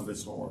thrown off of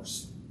his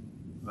horse.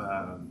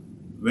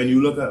 When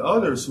you look at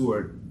others who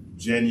are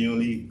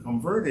genuinely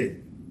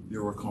converted, they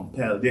were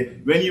compelled.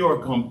 When you are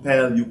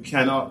compelled, you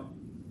cannot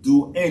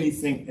do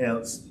anything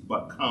else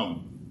but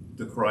come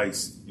to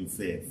Christ in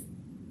faith,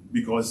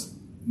 because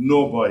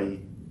nobody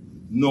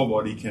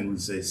can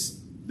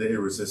resist the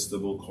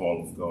irresistible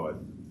call of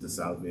God to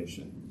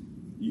salvation.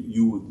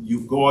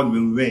 God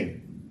will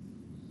win.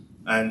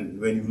 And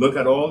when you look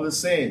at all the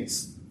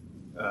saints,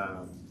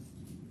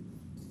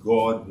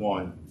 God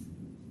won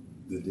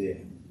the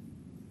day.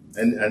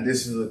 And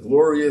this is a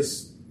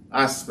glorious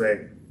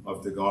aspect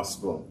of the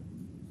gospel.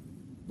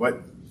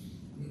 But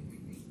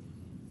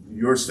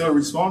you're still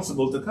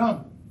responsible to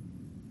come.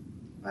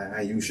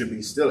 And you should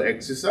be still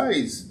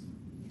exercised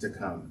to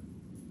come.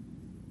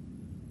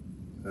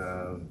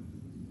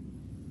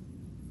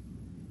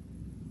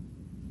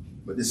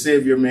 But the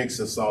Savior makes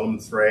a solemn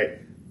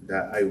threat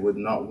that I would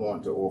not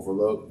want to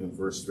overlook in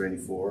verse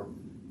 24.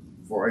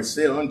 For I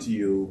say unto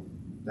you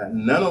that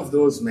none of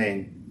those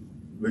men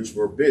which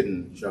were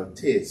bidden shall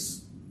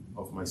taste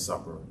of my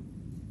supper.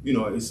 You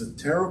know, it's a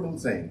terrible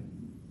thing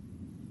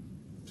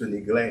to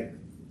neglect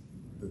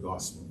the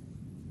gospel.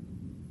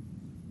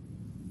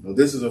 Now,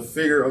 this is a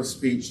figure of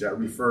speech that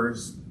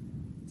refers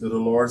to the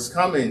Lord's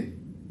coming.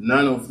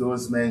 None of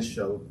those men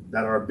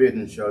that are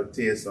bidden shall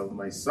taste of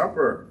my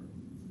supper.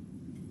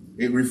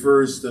 It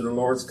refers to the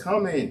Lord's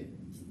coming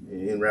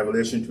in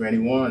Revelation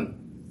 21,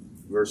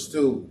 verse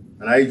 2.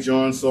 And I,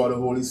 John, saw the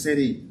holy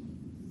city,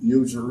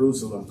 New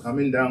Jerusalem,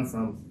 coming down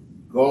from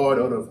God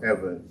out of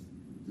heaven,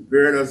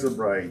 prepared as a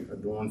bride,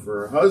 adorned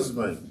for her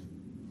husband.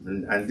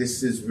 And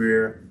this is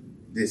where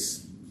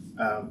this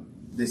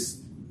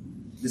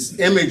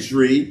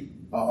imagery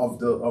of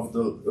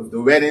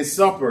the wedding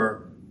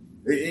supper,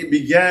 it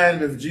began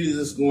with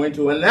Jesus going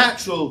to a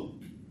natural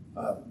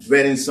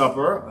wedding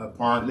supper,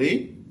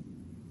 apparently,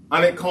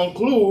 And it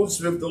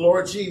concludes with the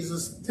Lord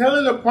Jesus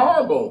telling a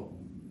parable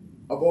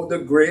about the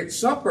great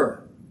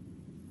supper.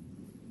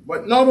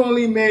 But not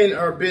only men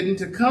are bidden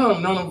to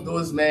come, none of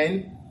those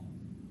men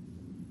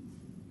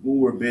who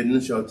were bidden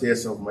shall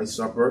taste of my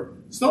supper.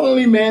 It's not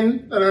only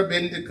men that are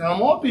bidden to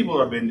come, all people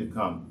are bidden to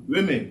come.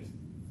 Women,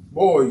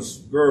 boys,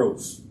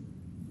 girls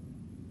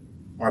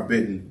are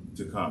bidden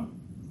to come.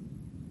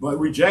 But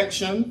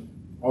rejection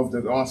of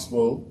the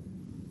gospel,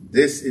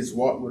 this is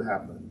what would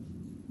happen.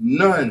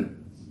 None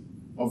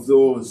of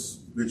those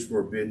which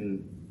were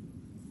bidden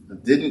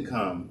and didn't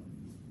come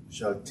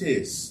shall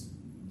taste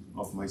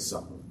of my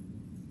supper.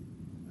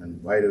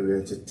 And by the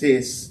way, to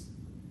taste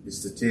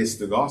is to taste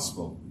the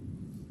gospel,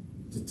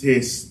 to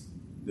taste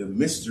the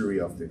mystery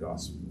of the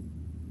gospel,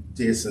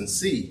 taste and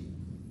see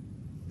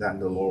that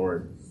the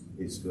Lord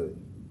is good.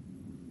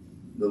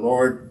 The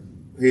Lord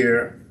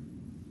here,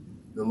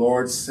 the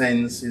Lord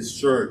sends his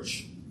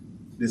church.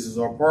 This is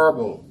our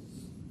parable.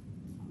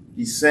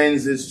 He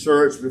sends his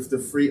church with the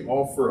free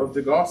offer of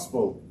the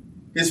gospel.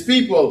 His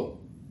people,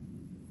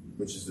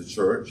 which is the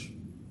church.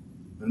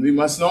 And we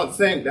must not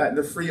think that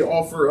the free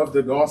offer of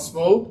the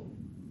gospel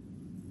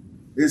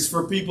is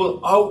for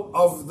people out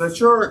of the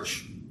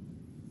church.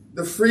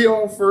 The free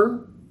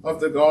offer of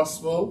the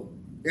gospel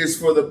is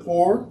for the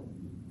poor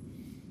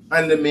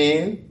and the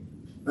maimed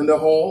and the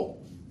halt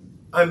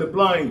and the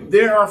blind.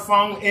 They are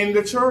found in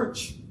the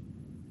church.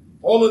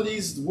 All of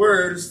these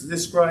words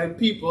describe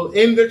people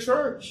in the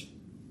church,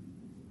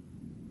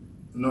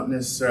 not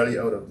necessarily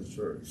out of the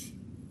church.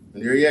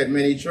 And there are yet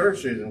many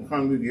churches and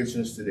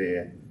congregations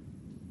today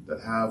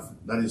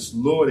that is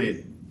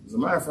loaded. As a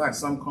matter of fact,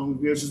 some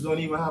congregations don't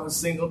even have a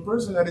single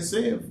person that is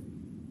saved.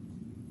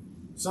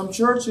 Some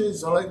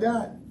churches are like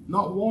that.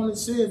 Not one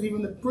is saved.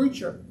 Even the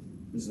preacher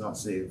is not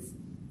saved.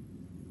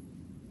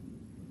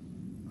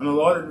 And a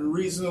lot of the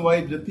reason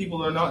why the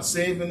people are not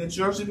saved in the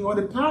church is because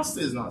the pastor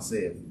is not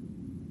saved.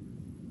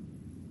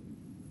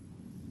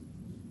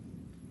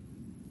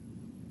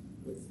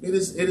 It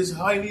is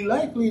highly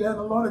likely that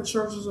a lot of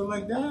churches are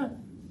like that.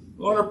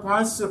 A lot of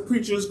pastors,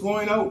 preachers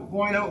going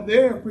out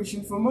there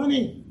preaching for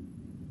money.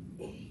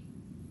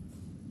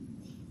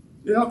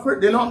 They're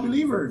not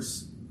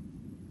believers.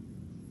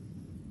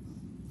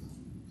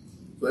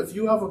 So if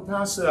you have a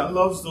pastor that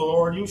loves the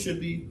Lord, you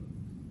should be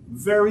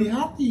very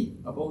happy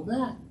about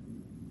that.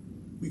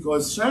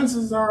 Because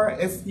chances are,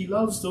 if he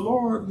loves the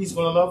Lord, he's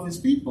going to love his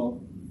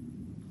people.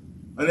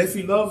 And if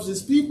he loves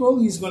his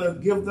people, he's going to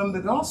give them the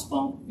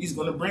gospel. He's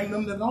going to bring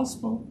them the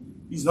gospel.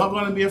 He's not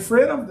going to be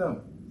afraid of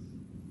them.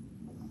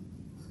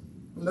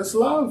 And that's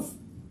love.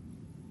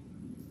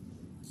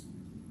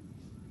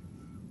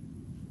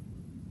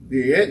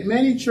 Yet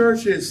many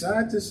churches,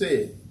 sad to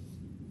say,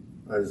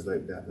 are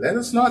like that. Let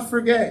us not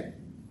forget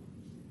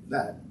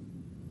that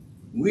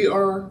we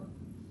are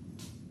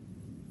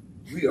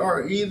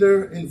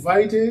either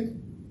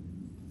invited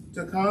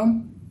to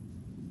come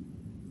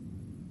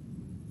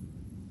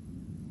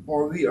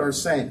or we are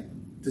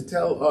sent to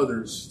tell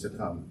others to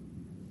come.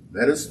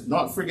 Let us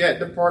not forget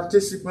the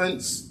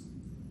participants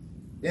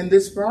in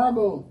this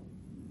parable.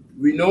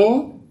 We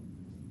know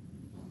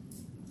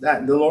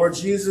that the Lord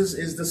Jesus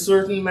is the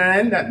certain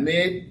man that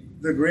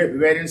made the great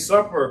wedding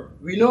supper.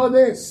 We know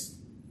this.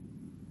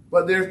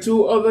 But there are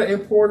two other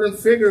important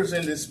figures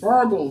in this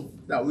parable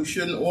that we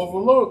shouldn't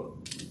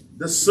overlook.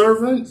 The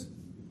servant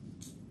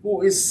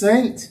who is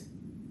sent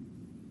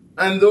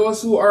and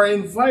those who are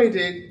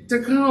invited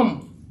to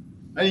come.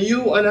 And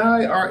you and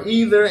I are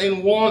either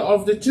in one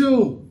of the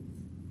two.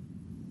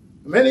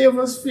 Many of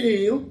us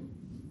feel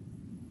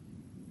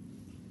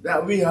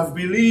that we have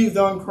believed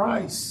on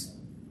Christ,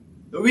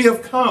 that we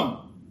have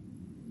come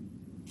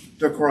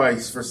to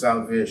Christ for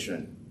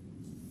salvation.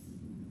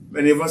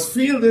 Many of us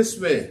feel this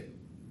way,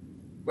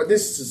 but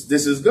this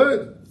is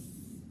good.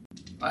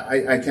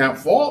 I can't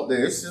fault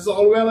this. It's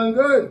all well and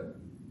good.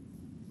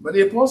 But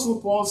the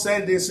Apostle Paul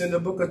said this in the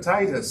book of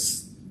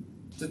Titus,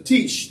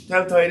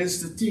 tell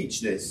Titus to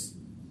teach this.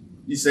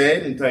 He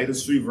said in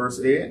Titus 3 verse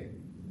 8,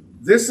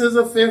 "This is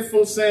a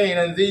faithful saying,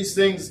 and these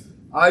things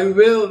I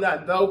will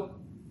that thou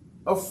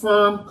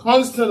affirm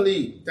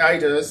constantly,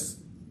 Titus,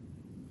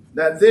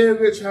 that they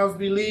which have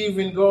believed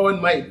in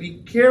God might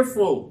be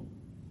careful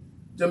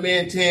to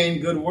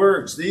maintain good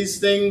works. These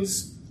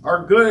things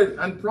are good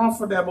and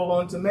profitable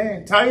unto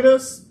man."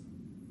 Titus,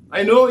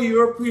 I know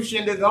you're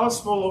preaching the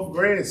gospel of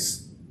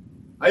grace.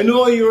 I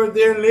know you're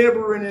there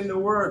laboring in the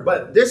word,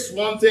 but this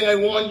one thing I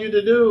want you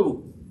to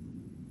do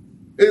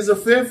is a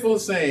faithful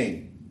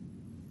saying.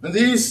 And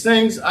these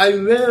things I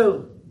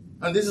will,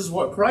 and this is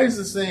what Christ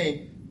is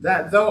saying,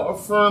 that thou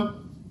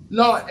affirm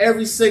not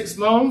every 6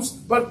 months,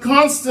 but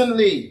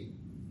constantly,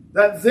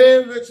 that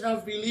they which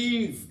have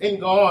believed in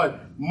God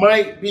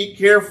might be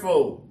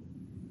careful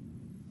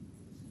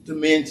to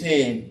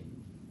maintain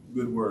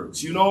good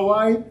works. You know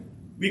why?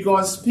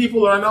 Because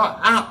people are not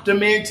apt to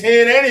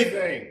maintain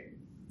anything.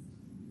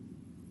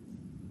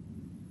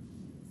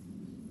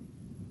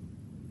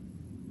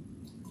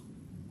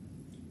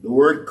 The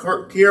word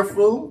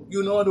careful,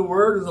 you know the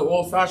word is an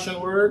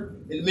old-fashioned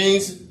word. It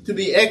means to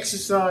be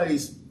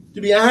exercised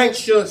to be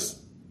anxious,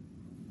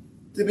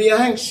 to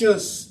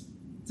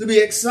be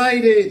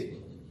excited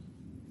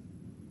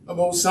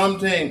about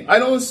something. I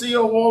don't see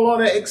a whole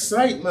lot of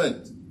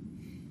excitement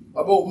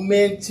about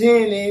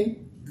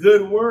maintaining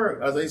good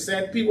work. As I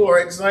said, people are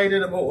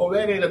excited about a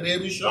wedding, a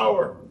baby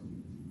shower.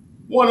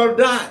 What are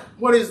that?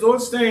 What is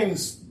those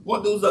things?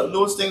 What do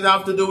those things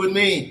have to do with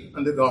me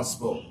and the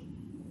gospel?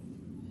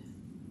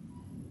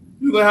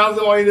 You can have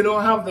them or you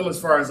don't have them as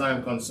far as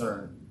I'm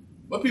concerned.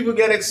 But people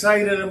get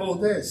excited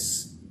about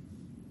this.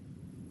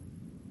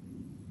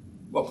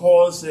 But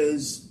Paul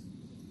says,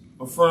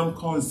 affirm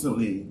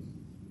constantly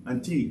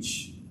and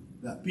teach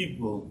that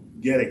people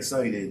get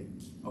excited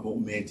about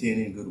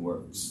maintaining good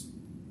works.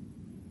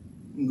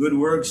 And good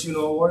works, you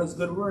know, what is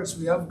good works?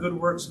 We have good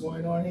works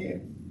going on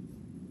here.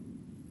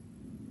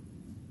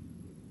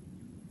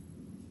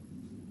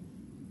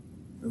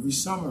 Every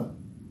summer.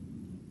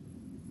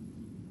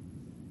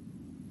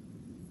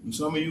 And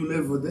some of you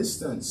live a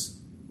distance.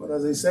 But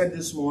as I said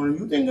this morning,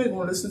 you think they're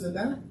going to listen to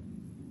that?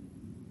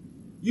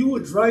 You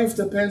would drive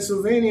to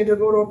Pennsylvania to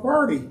go to a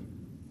party.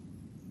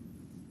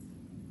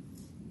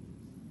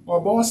 Or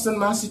Boston,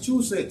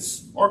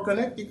 Massachusetts, or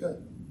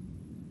Connecticut.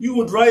 You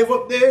would drive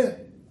up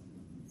there.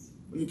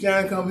 But you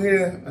can't come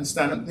here and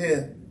stand up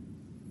there.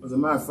 As a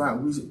matter of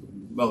fact, they're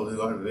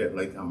going to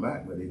like come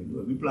back, but they can do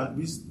it.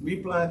 We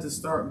plan to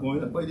start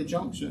going up by the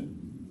junction,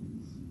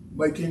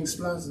 by Kings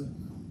Plaza,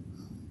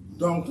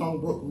 downtown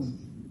Brooklyn,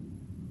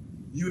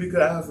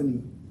 Utica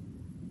Avenue.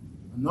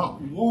 And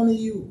not one of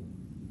you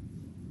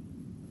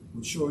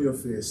would show your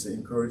face to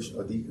encourage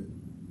a deacon.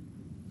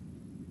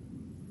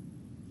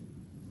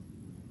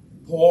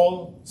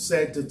 Paul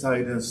said to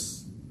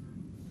Titus,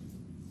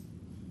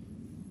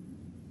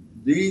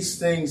 these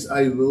things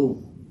I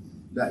will,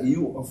 that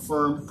you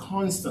affirm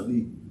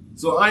constantly.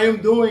 So I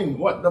am doing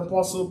what the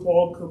Apostle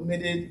Paul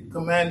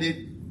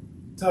commanded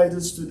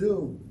Titus to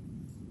do.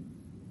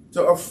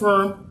 To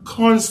affirm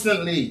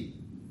constantly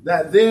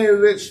that they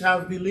which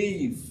have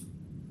believed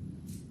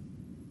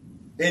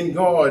in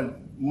God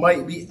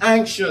might be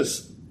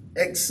anxious,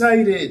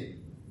 excited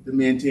to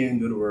maintain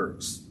good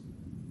works.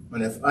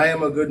 And if I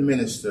am a good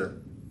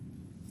minister,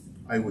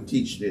 I will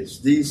teach this.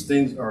 These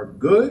things are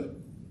good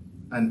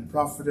and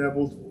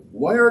profitable.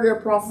 Why are they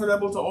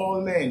profitable to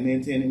all men,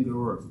 maintaining good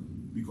works?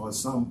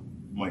 Because some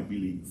might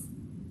believe.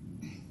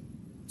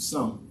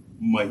 Some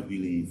might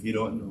believe. You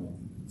don't know.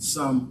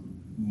 Some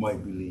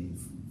might believe.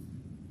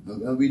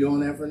 And we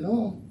don't ever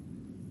know.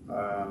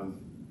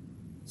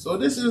 So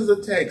this is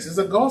the text. It's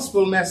a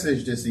gospel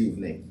message this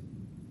evening.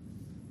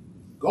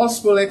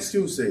 Gospel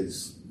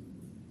excuses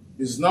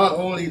is not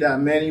only that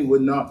many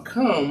would not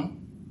come.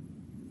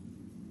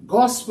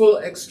 Gospel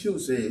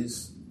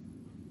excuses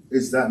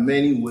is that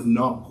many would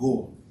not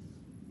go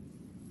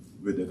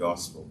with the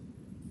gospel,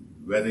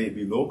 whether it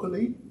be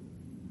locally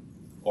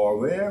or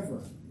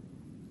wherever.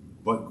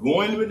 But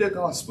going with the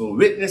gospel,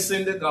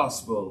 witnessing the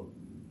gospel,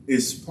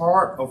 is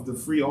part of the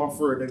free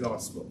offer of the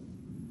gospel.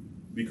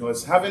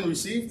 Because having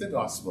received the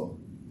gospel,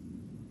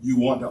 you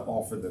want to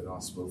offer the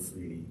gospel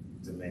freely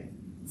to men.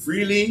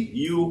 Freely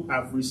you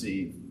have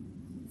received,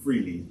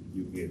 freely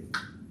you give.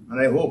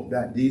 And I hope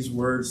that these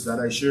words that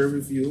I share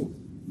with you,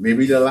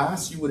 maybe the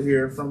last you would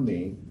hear from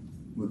me,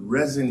 would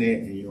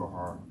resonate in your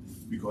heart.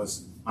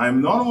 Because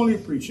I'm not only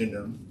preaching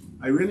them,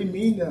 I really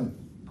mean them.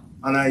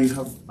 And I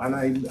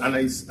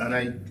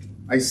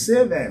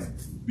say them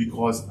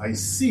because I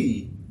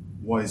see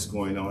what is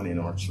going on in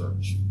our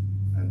church.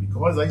 And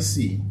because I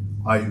see,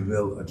 I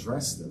will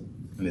address them.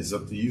 And it's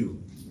up to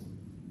you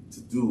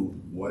to do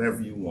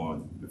whatever you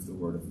want with the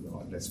word of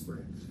God. Let's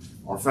pray.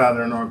 Our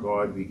Father and our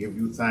God, we give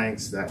you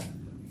thanks that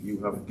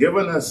you have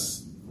given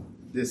us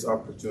this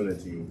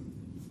opportunity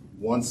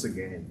once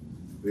again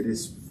with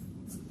this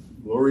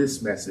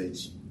glorious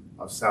message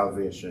of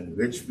salvation,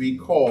 which we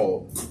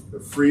call the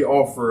free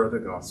offer of the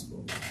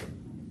gospel.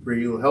 Pray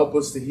you'll help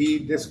us to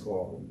heed this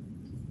call,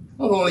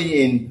 not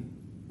only in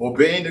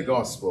obeying the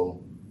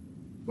gospel,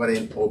 but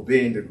in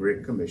obeying the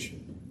Great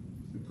Commission.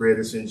 We pray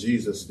this in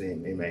Jesus'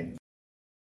 name. Amen.